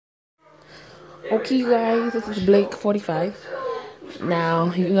Okay, you guys, this is Blake 45.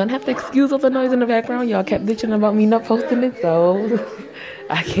 Now, you're gonna have to excuse all the noise in the background. Y'all kept bitching about me not posting it, so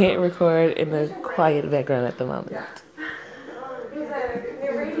I can't record in a quiet background at the moment.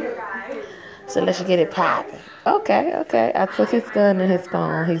 So let's get it popping. Okay. I took his gun and his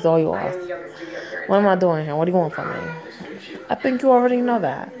phone. He's all yours. What am I doing here? What do you want from me? I think you already know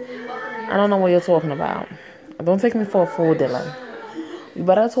that. I don't know what you're talking about. Don't take me for a fool, Dylan. You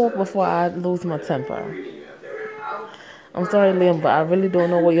better talk before I lose my temper. I'm sorry, Liam, but I really don't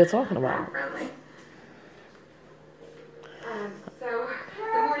know what you're talking about.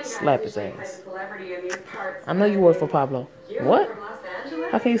 Slap his ass. I know you work for Pablo. What?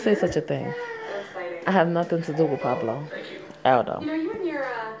 How can you say such a thing? I have nothing to do with Pablo. Aldo.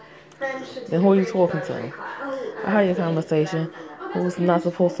 Then who are you talking to? I heard your conversation. Who's not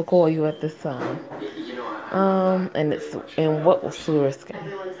supposed to call you at this time? And what was so risky?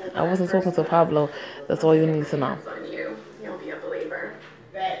 I wasn't talking to Pablo. That's all you need to know.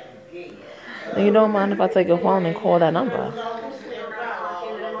 Then you don't mind if I take your phone and call that number?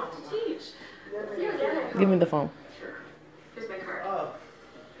 Give me the phone.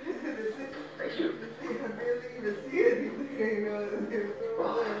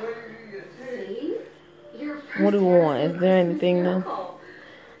 What do you want? Is there anything new?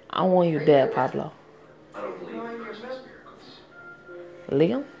 I want you dead, Pablo.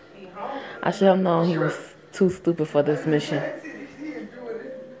 Liam? I should have known he was too stupid for this mission.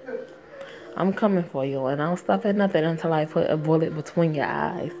 I'm coming for you, and I don't stop at nothing until I put a bullet between your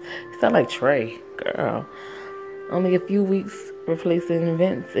eyes. You sound like Trey, girl. Only a few weeks replacing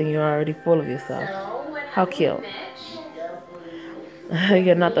Vince, and you're already full of yourself. How cute.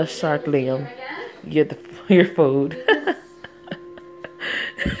 You're not the shark, Liam. You're food.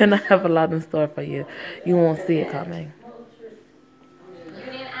 And I have a lot in store for you. You won't see it coming.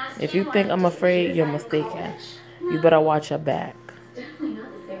 If you think I'm afraid, you're mistaken. You better watch your back.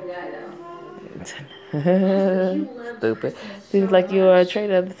 Stupid. Seems like you were a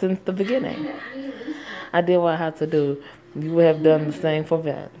traitor since the beginning. I did what I had to do. You would have done the same for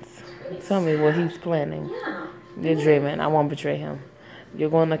Vince. Tell me what he's planning. You're dreaming. I won't betray him.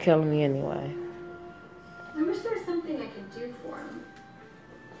 You're going to kill me anyway. I wish there was something I could do for him.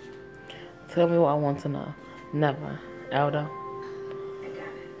 Tell me what I want to know. Never. Aldo.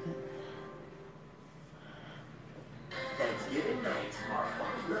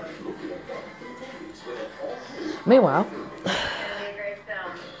 Meanwhile,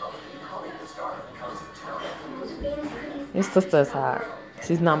 your sister is hot.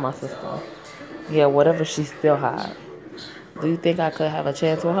 She's not my sister. Yeah, whatever, she's still hot. Do you think I could have a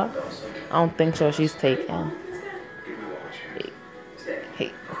chance with her? I don't think so. She's taken.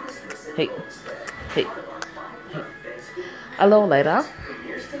 Hey. A little later.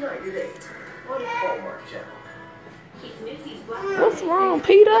 What's wrong,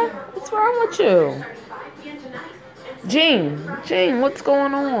 Peter? What's wrong with you? Jean, what's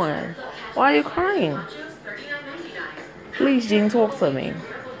going on? Why are you crying? Please, Jean, talk to me.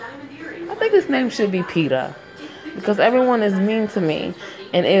 I think his name should be Peter. Because everyone is mean to me.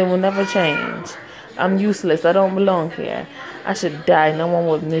 And it will never change. I'm useless. I don't belong here. I should die. No one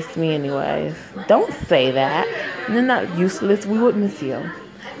would miss me anyways. Don't say that. You're not useless. We would miss you.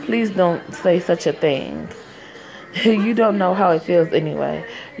 Please don't say such a thing. You don't know how it feels anyway.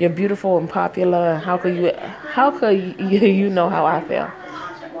 You're beautiful and popular. How could you know how I feel?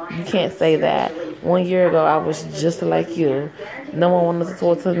 You can't say that. 1 year ago, I was just like you. No one wanted to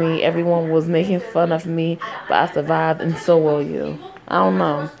talk to me. Everyone was making fun of me, but I survived, and so will you. I don't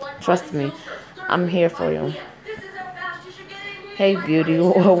know. Trust me. I'm here for you. Hey, beauty.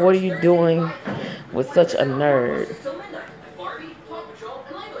 What are you doing with such a nerd?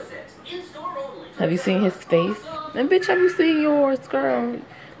 Have you seen his face? And bitch, have you seen yours, girl?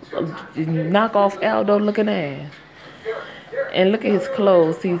 Knock off Aldo looking ass. And look at his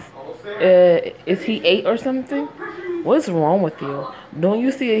clothes. Is he 8 or something? What's wrong with you? Don't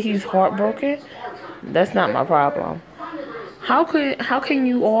you see that he's heartbroken? That's not my problem. How can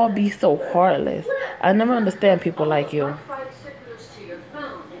you all be so heartless? I never understand people like you.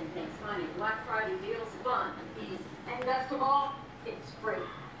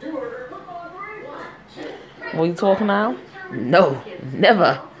 Will you talk now? No,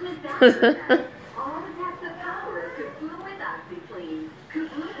 never.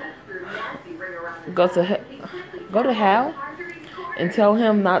 Go to hell and tell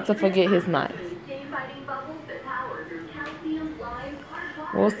him not to forget his knife.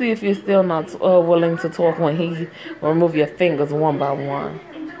 We'll see if you're still not willing to talk when he remove your fingers one by one.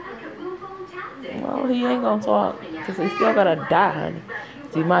 Well, he ain't gonna talk because he still gotta die, honey.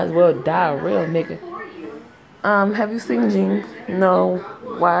 So you might as well die a real nigga. Have you seen Gene? No.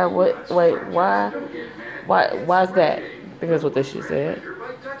 Why? What? Wait. Why? Why's that? Because what this shit said.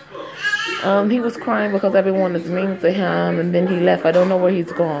 He was crying because everyone is mean to him, and then he left. I don't know where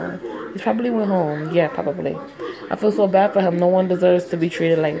he's gone. He probably went home. Yeah, probably. I feel so bad for him. No one deserves to be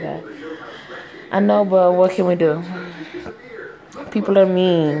treated like that. I know, but what can we do? People are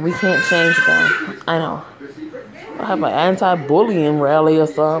mean. We can't change them. I know. I'll have an anti-bullying rally or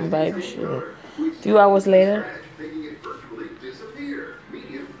something, baby. Shit. A few hours later.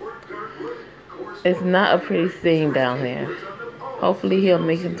 It's not a pretty scene down here. Hopefully he'll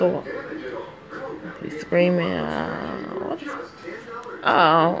make him talk. He's screaming.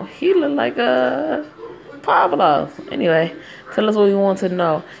 Oh, he look like a Pablo. Anyway, tell us what you want to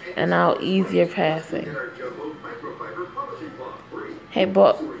know, and I'll ease your passing. Hey,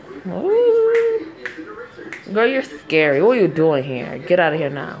 but girl, you're scary. What are you doing here? Get out of here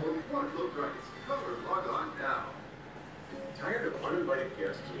now.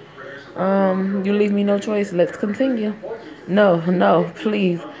 You leave me no choice. Let's continue. No,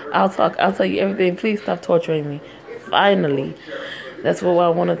 please. I'll talk. I'll tell you everything. Please stop torturing me. Finally. That's what I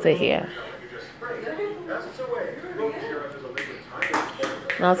wanted to hear.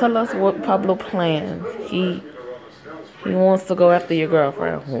 Now tell us what Pablo plans. He wants to go after your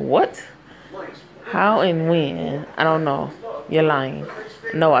girlfriend. What? How and when? I don't know. You're lying.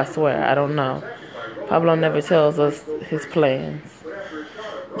 No, I swear, I don't know. Pablo never tells us his plans.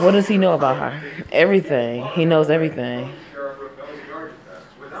 What does he know about her? Everything. He knows everything.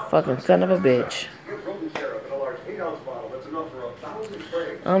 Fucking son of a bitch.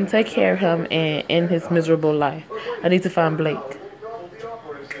 Take care of him and end his miserable life. I need to find Blake.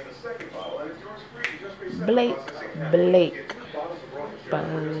 Blake.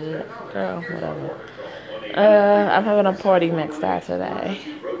 Girl, whatever. I'm having a party next Saturday.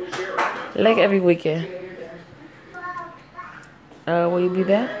 Like every weekend. Will you be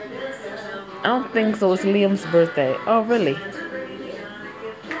there? I don't think so. It's Liam's birthday. Oh, really?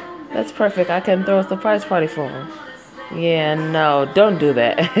 That's perfect. I can throw a surprise party for him. Yeah, no, don't do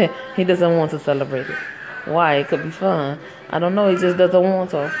that. He doesn't want to celebrate it. Why? It could be fun. I don't know. He just doesn't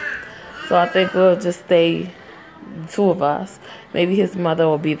want to. So I think we'll just stay, the two of us. Maybe his mother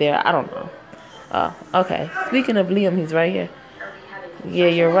will be there. I don't know. Okay. Speaking of Liam, he's right here. Yeah,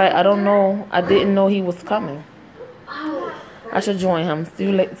 you're right. I don't know. I didn't know he was coming. I should join him.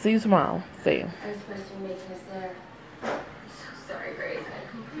 See you tomorrow. See you.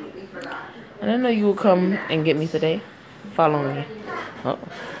 I didn't know you would come and get me today. Follow me. Oh.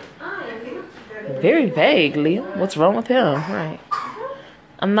 Very vague, Liam. What's wrong with him? Right.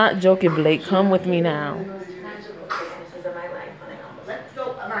 I'm not joking, Blake. Come with me now.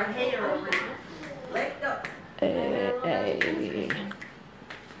 Hey.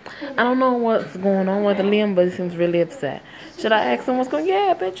 I don't know what's going on with Liam, but he seems really upset. Should I ask him what's going on?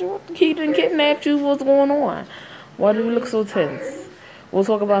 Yeah, I bet you he didn't kidnap you. What's going on? Why do you look so tense? We'll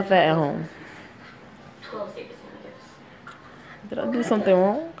talk about that at home. Did I do something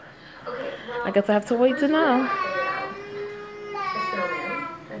wrong? I guess I have to wait to know.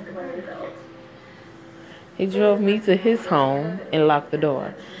 He drove me to his home and locked the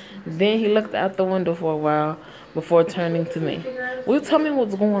door. Then he looked out the window for a while before turning to me. Will you tell me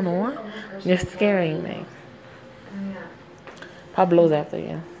what's going on? You're scaring me. Pablo's after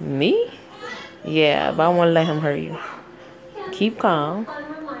you. Me? Yeah, but I won't let him hurt you. Keep calm.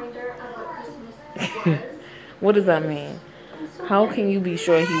 What does that mean? How can you be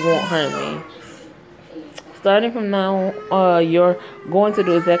sure he won't hurt me? Starting from now, you're going to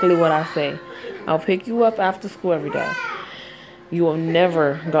do exactly what I say. I'll pick you up after school every day. You will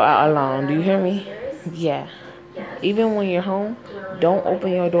never go out alone. Do you hear me? Yeah. Even when you're home, don't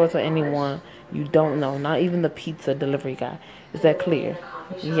open your door to anyone you don't know. Not even the pizza delivery guy. Is that clear?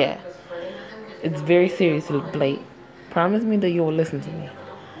 Yeah. It's very serious, Blake. Promise me that you will listen to me.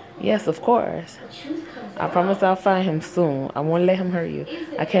 Yes, of course. I promise I'll find him soon. I won't let him hurt you.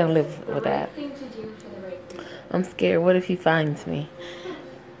 I can't live with that. I'm scared. What if he finds me?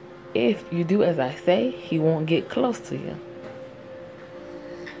 If you do as I say, he won't get close to you.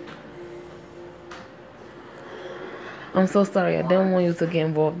 I'm so sorry. I didn't want you to get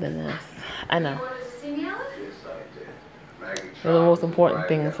involved in this. I know. They're the most important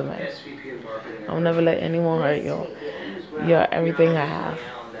things to me. I'll never let anyone hurt you. You're everything I have.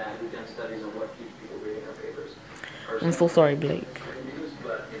 I'm so sorry, Blake.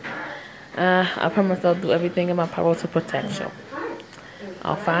 I promise I'll do everything in my power to protect you.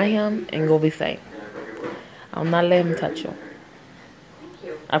 I'll find him and go be safe. I'll not let him touch you.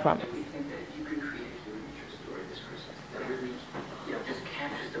 I promise.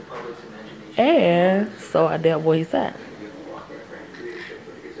 And so I did where he's at.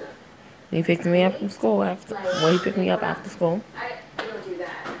 He picked me up from school after. Well, he picked me up after school.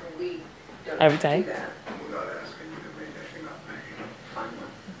 Every time.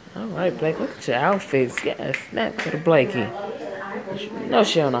 All right, Blake, look at your outfits. Yes, snap to the Blakey. No,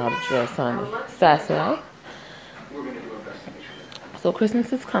 she don't know how to dress, honey. Sassy. So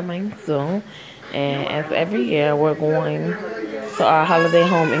Christmas is coming soon, and as every year, we're going to our holiday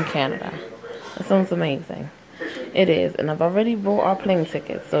home in Canada. That sounds amazing. It is, and I've already bought our plane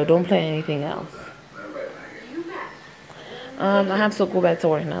tickets, so don't plan anything else. I have to go back to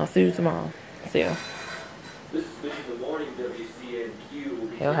work now. See you tomorrow. See you.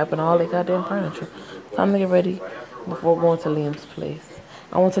 Hell happened to all that goddamn furniture. Time to get ready before going to Liam's place.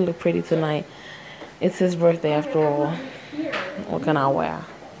 I want to look pretty tonight. It's his birthday after all. What can I wear?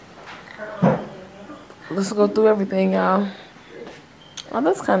 Let's go through everything, y'all. Oh,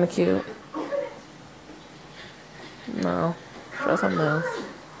 that's kind of cute. No, try something else.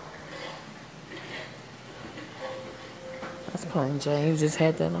 That's plain Jane. You just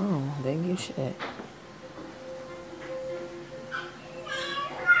had that on. Didn't you shit?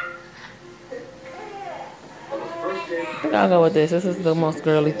 I think I'll go with this. This is the most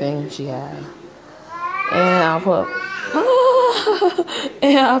girly thing she has. And I'll put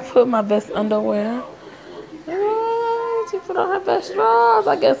and I'll put my best underwear. She put on her best drawers.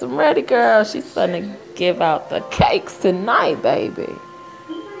 I guess I'm ready, girl. She's starting to give out the cakes tonight, baby.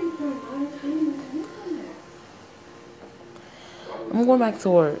 I'm going back to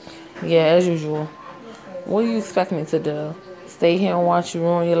work. Yeah, as usual. What do you expect me to do? Stay here and watch you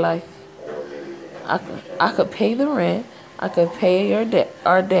ruin your life? I could pay the rent. I could pay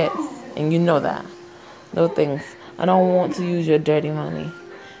our debts, and you know that. No things. I don't want to use your dirty money.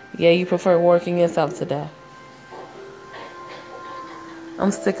 Yeah, you prefer working yourself to death.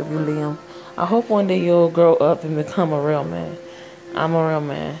 I'm sick of you, Liam. I hope one day you'll grow up and become a real man. I'm a real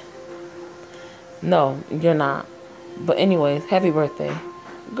man. No, you're not. But anyways, happy birthday.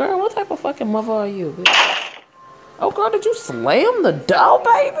 Girl, what type of fucking mother are you, bitch? Oh, girl, did you slam the door,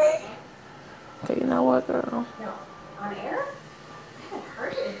 baby? Okay, you know what, girl? No. On air? I haven't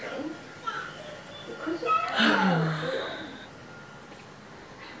heard anything. You could just I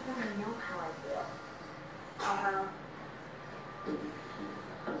don't really know how I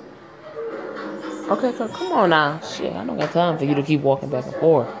feel. Okay, so come on now. Shit, I don't got time for you to keep walking back and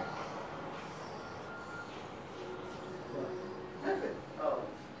forth.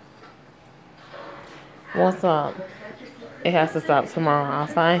 What's up? It has to stop tomorrow. I'll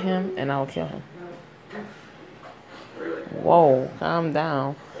find him and I'll kill him. Whoa, calm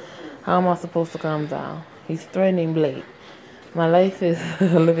down. How am I supposed to calm down? He's threatening Blake. My life is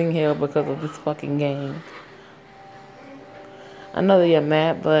a living hell because of this fucking game. I know that you're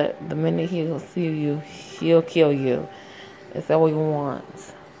mad, but the minute he'll see you, he'll kill you. Is that what he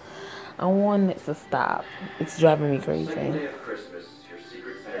wants? I want it to stop. It's driving me crazy.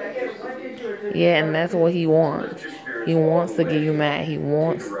 Yeah, and that's what he wants. He wants to get you mad. He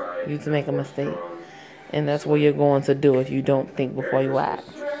wants you to make a mistake. And that's what you're going to do if you don't think before you act.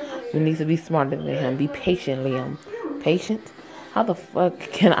 You need to be smarter than him. Be patient, Liam. Patient? How the fuck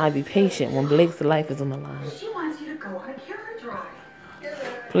can I be patient when Blake's life is on the line? She wants you to go on a camera drive.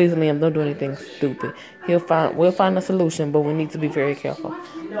 Please, Liam, don't do anything stupid. We'll find a solution, but we need to be very careful.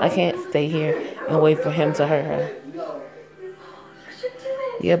 I can't stay here and wait for him to hurt her.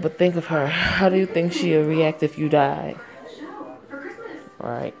 Yeah, but think of her. How do you think she'll react if you died?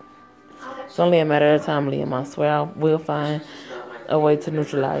 Right. It's only a matter of time, Liam. I swear we'll find a way to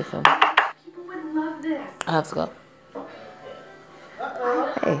neutralize him. People would love this. I have to go.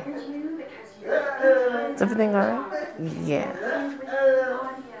 Hey. Is everything alright? Yeah.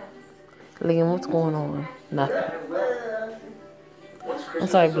 Liam, what's going on? Nothing. I'm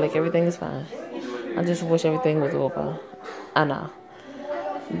sorry, Blake. Everything is fine. I just wish everything was over. I know.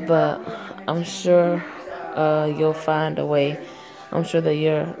 But I'm sure you'll find a way. I'm sure that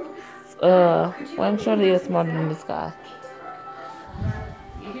I'm sure that you're smarter than this guy.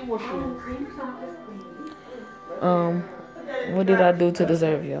 What did I do to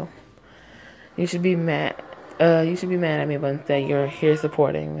deserve you? You should be mad. You should be mad at me, but instead you're here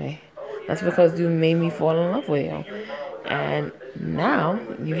supporting me. That's because you made me fall in love with you. And now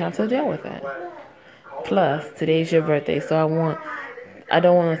you have to deal with it. Plus, today's your birthday, so I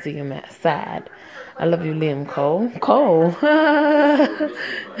don't want to see you sad. I love you, Liam Cole. Cole.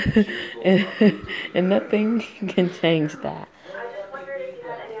 and nothing can change that.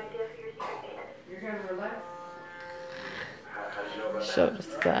 Shoulder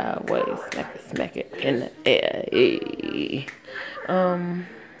sideways, smack it in the air.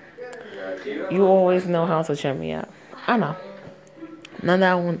 You always know how to cheer me up. I know.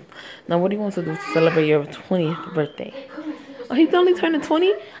 Now what do you want to do to celebrate your 20th birthday? Oh, he's only turning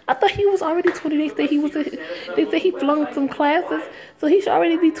 20? I thought he was already 20. They say he flunked some classes, so he should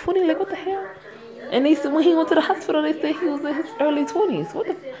already be 20. Like, what the hell? And they said when he went to the hospital, they said he was in his early 20s. What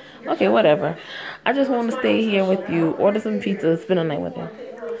the? Okay, whatever. I just want to stay here with you, order some pizza, spend the night with you.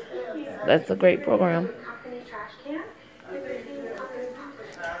 That's a great program.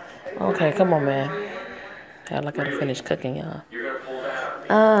 Okay, come on, man. Hell, I gotta finish cooking, y'all.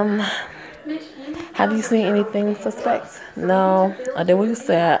 Have you seen anything suspect? No. I did what you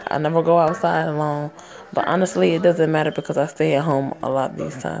said. I never go outside alone. But honestly, it doesn't matter because I stay at home a lot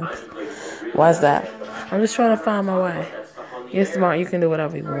these times. Why is that? I'm just trying to find my way. You're smart. You can do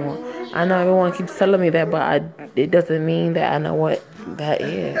whatever you want. I know everyone keeps telling me that, but it doesn't mean that I know what that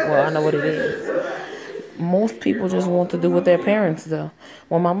is. Well, I know what it is. Most people just want to do what their parents do.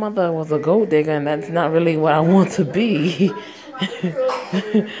 Well, my mother was a gold digger, and that's not really what I want to be.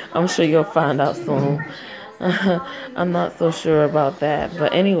 I'm sure you'll find out soon. I'm not so sure about that.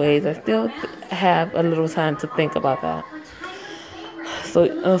 But anyways, I still have a little time to think about that.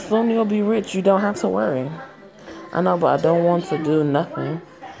 So soon you'll be rich. You don't have to worry. I know, but I don't want to do nothing.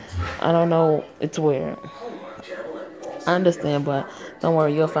 I don't know. It's weird. I understand, but don't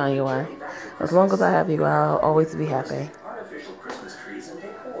worry. You'll find your way. As long as I have you, I'll always be happy.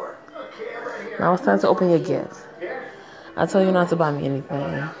 Now it's time to open your gift. I tell you not to buy me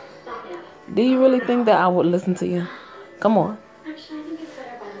anything. Do you really think that I would listen to you? Come on.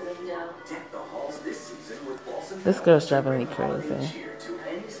 This girl's driving me crazy.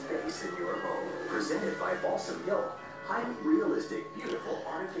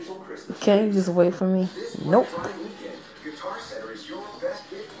 Can't you just wait for me? Nope.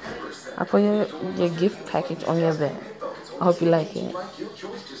 I put your gift package on your bed. I hope you like it.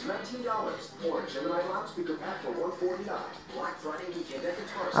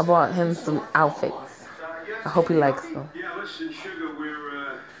 I bought him some outfits. I hope he likes them.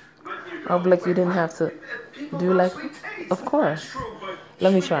 Oh, Blake, you didn't have to. Do you like them? Of course.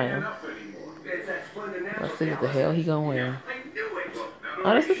 Let me try him. Let's see what the hell he gonna wear.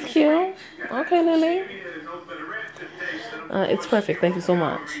 Oh, this is cute. Okay, Lily. It's perfect. Thank you so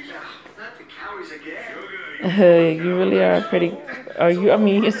much. You really are pretty.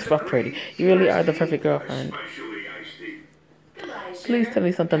 You're so pretty. You really are the perfect girlfriend. Please tell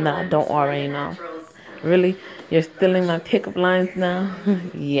me something that I don't already know. Really? You're stealing my pickup lines now?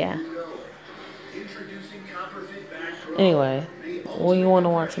 Yeah. Anyway, when you want to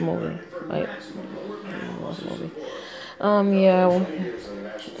watch a movie? Wait. Watch a movie.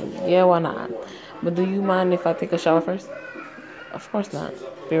 Yeah, why not? But do you mind if I take a shower first? Of course not.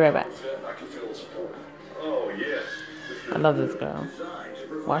 Be right back. I love this girl.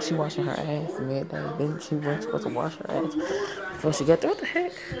 Why is she washing her ass midday? Then she wasn't supposed to wash her ass before she get there. What the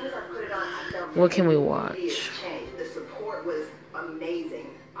heck? What can we watch? The support was amazing.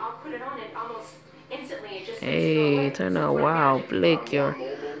 I'll put it on it almost instantly. Hey, turn out. Wow, Blake, you're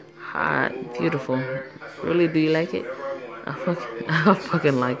hot, beautiful. Really, do you like it? I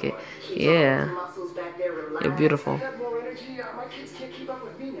fucking like it. Yeah. You're beautiful.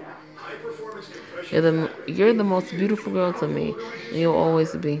 You're the most beautiful girl to me, and you'll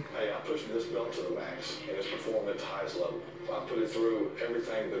always be. Hey, I pushed this belt to the max, and it's performed at the highest level. I put it through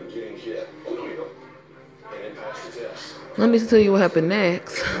everything but getting hit. And it passed the test. Let me tell you what happened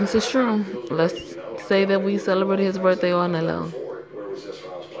next. This is true. Let's say that we celebrated his birthday all night long. Where was this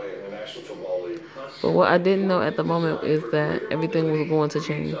when I was playing in the National Football League? But what I didn't know at the moment is that everything was going to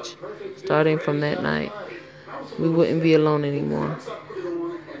change. Starting from that night, we wouldn't be alone anymore.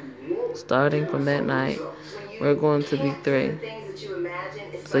 Starting from that night, we're going to be 3.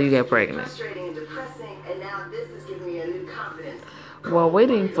 So you get pregnant. While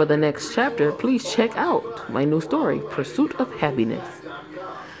waiting for the next chapter, please check out my new story, Pursuit of Happiness.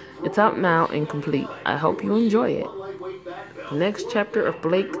 It's out now and complete. I hope you enjoy it. Next chapter of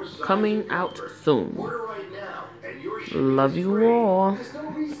Blake coming out soon. Love you all.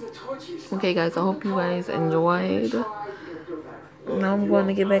 Okay, guys, I hope you guys enjoyed. Now I'm going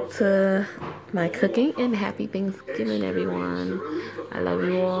to get back to my cooking, and happy Thanksgiving, everyone. I love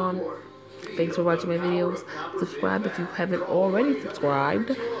you all. Thanks for watching my videos. Subscribe if you haven't already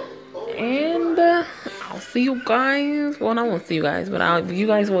subscribed. And I'll see you guys. Well, I won't see you guys, but you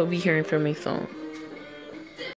guys will be hearing from me soon.